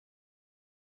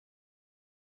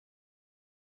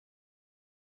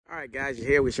All right, guys, you're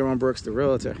here with Sean Brooks, the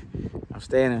realtor. I'm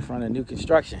standing in front of new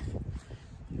construction,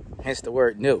 hence the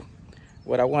word new.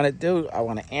 What I want to do, I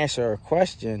want to answer a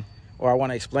question, or I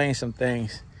want to explain some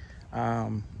things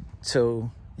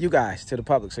to you guys, to the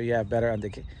public, so you have better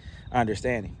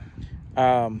understanding.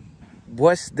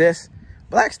 What's this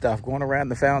black stuff going around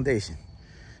the foundation?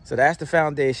 So that's the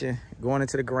foundation going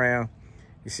into the ground.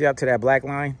 You see up to that black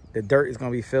line, the dirt is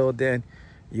going to be filled in.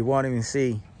 You won't even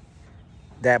see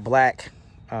that black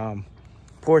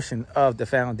portion of the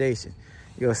foundation.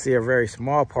 You'll see a very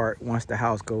small part once the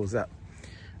house goes up.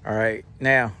 All right,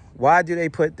 now why do they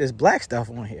put this black stuff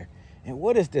on here? And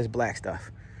what is this black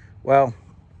stuff? Well,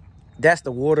 that's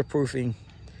the waterproofing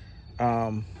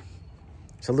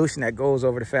solution that goes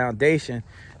over the foundation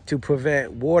to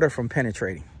prevent water from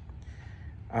penetrating.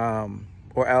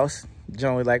 Or else,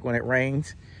 generally, like when it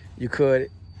rains, you could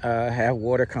have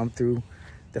water come through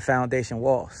the foundation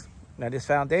walls. Now this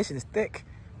foundation is thick,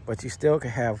 but you still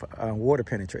can have water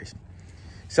penetration.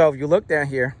 So if you look down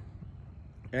here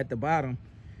at the bottom,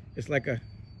 it's like a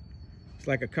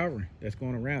covering that's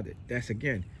going around it. That's,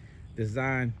 again,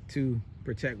 designed to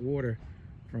protect water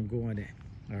from going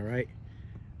in. All right.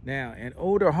 Now, in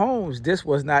older homes, this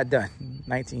was not done.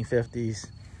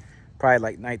 1950s, probably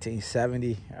like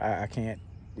 1970. I can't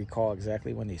recall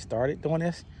exactly when they started doing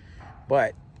this,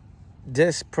 but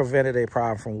this prevented a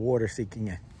problem from water seeking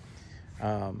in.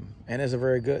 And it's a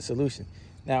very good solution.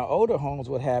 Now, older homes,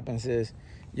 what happens is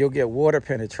you'll get water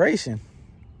penetration.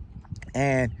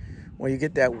 And when you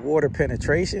get that water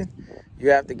penetration,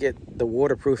 you have to get the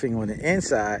waterproofing on the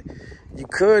inside. You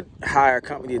could hire a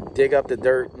company to dig up the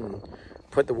dirt and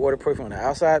put the waterproofing on the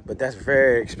outside, but that's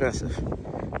very expensive.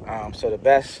 So the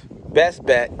best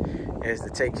bet is to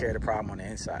take care of the problem on the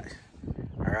inside.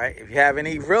 All right. If you have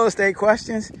any real estate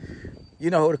questions, you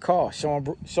know who to call.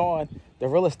 Sean, the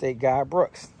real estate guy,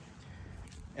 Brooks.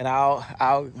 And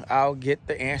I'll get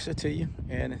the answer to you,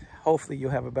 and hopefully you'll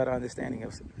have a better understanding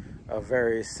of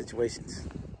various situations.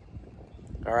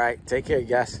 All right, take care, you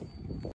guys.